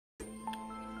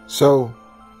So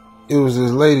it was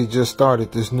this lady just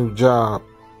started this new job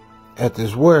at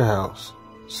this warehouse,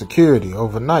 security,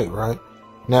 overnight, right?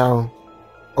 Now,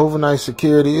 overnight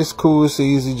security is cool. It's an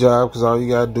easy job because all you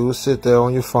got to do is sit there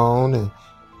on your phone, and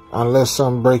unless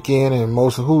something break in, and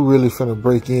most of who really finna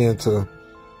break into,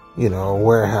 you know, a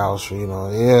warehouse, you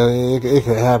know, yeah, it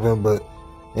could happen, but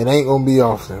it ain't gonna be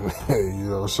often, you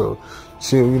know. So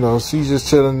she, you know, she's just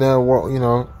chilling there, you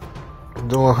know,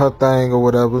 doing her thing or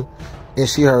whatever, and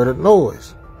she heard a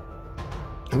noise.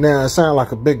 Now it sounded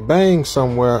like a big bang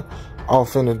somewhere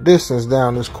off in the distance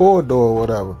down this corridor or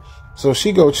whatever. So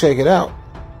she go check it out,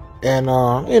 and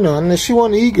you know, and then she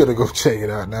wasn't eager to go check it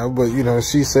out now, but you know,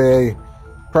 she said, hey,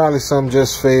 probably something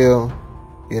just fell.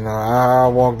 You know, I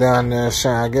walk down there,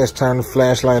 shine, I guess turn the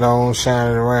flashlight on, shine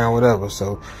it around, whatever.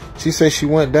 So she said she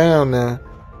went down there,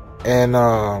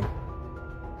 and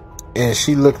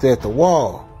she looked at the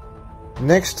wall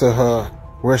next to her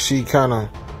where she kind of,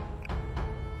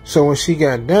 so when she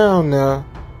got down there,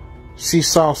 she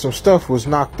saw some stuff was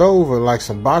knocked over, like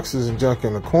some boxes and junk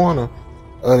in the corner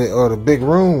of the big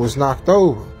room was knocked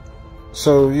over.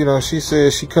 So, you know, she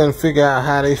said she couldn't figure out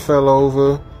how they fell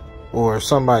over, or if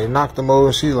somebody knocked them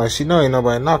over. She's like, she know ain't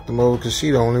nobody knocked them over because she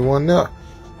the only one there.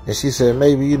 And she said,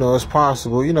 maybe, you know, it's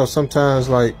possible. You know, sometimes,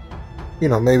 like, you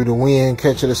know, maybe the wind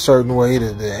catch it a certain way,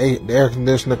 the air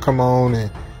conditioner come on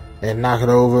and knock it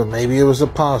over. Maybe it was a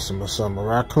possum or something, a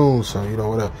raccoon or something, you know,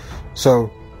 whatever. So,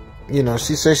 you know,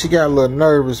 she said she got a little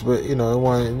nervous, but, you know, it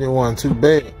wasn't too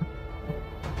bad.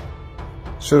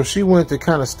 So she went to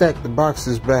kind of stack the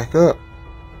boxes back up,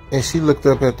 and she looked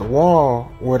up at the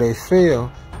wall where they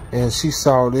fell, and she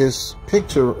saw this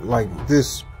picture, like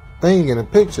this thing in a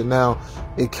picture. Now,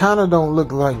 it kind of don't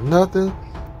look like nothing,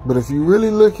 but if you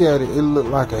really look at it, it looked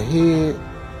like a head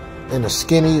and a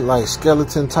skinny, like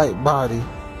skeleton type body,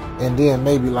 and then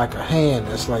maybe like a hand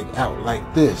that's like out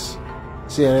like this.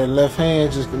 See how that left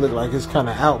hand just look like it's kind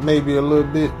of out maybe a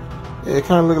little bit? Yeah, it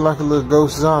kind of looked like a little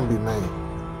ghost zombie, man.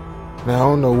 Now, I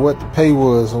don't know what the pay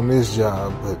was on this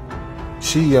job, but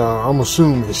she, I'm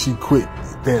assuming she quit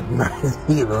that night.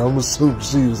 You know, I'm assuming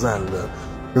she was out of there.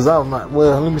 Because I'm like,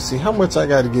 well, let me see, how much I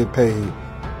got to get paid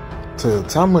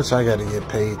how much I got to get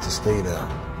paid to stay there?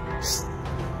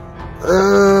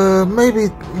 Maybe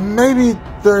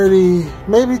 30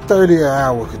 an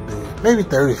hour could do it. Maybe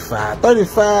 35.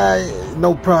 35,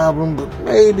 no problem, but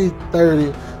maybe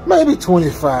 30, maybe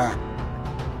 25.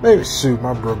 Maybe, shoot,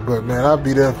 my broke butt, man, I'll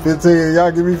be there 15.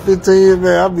 Y'all give me 15,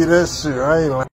 man, I'll be that shit. I ain't like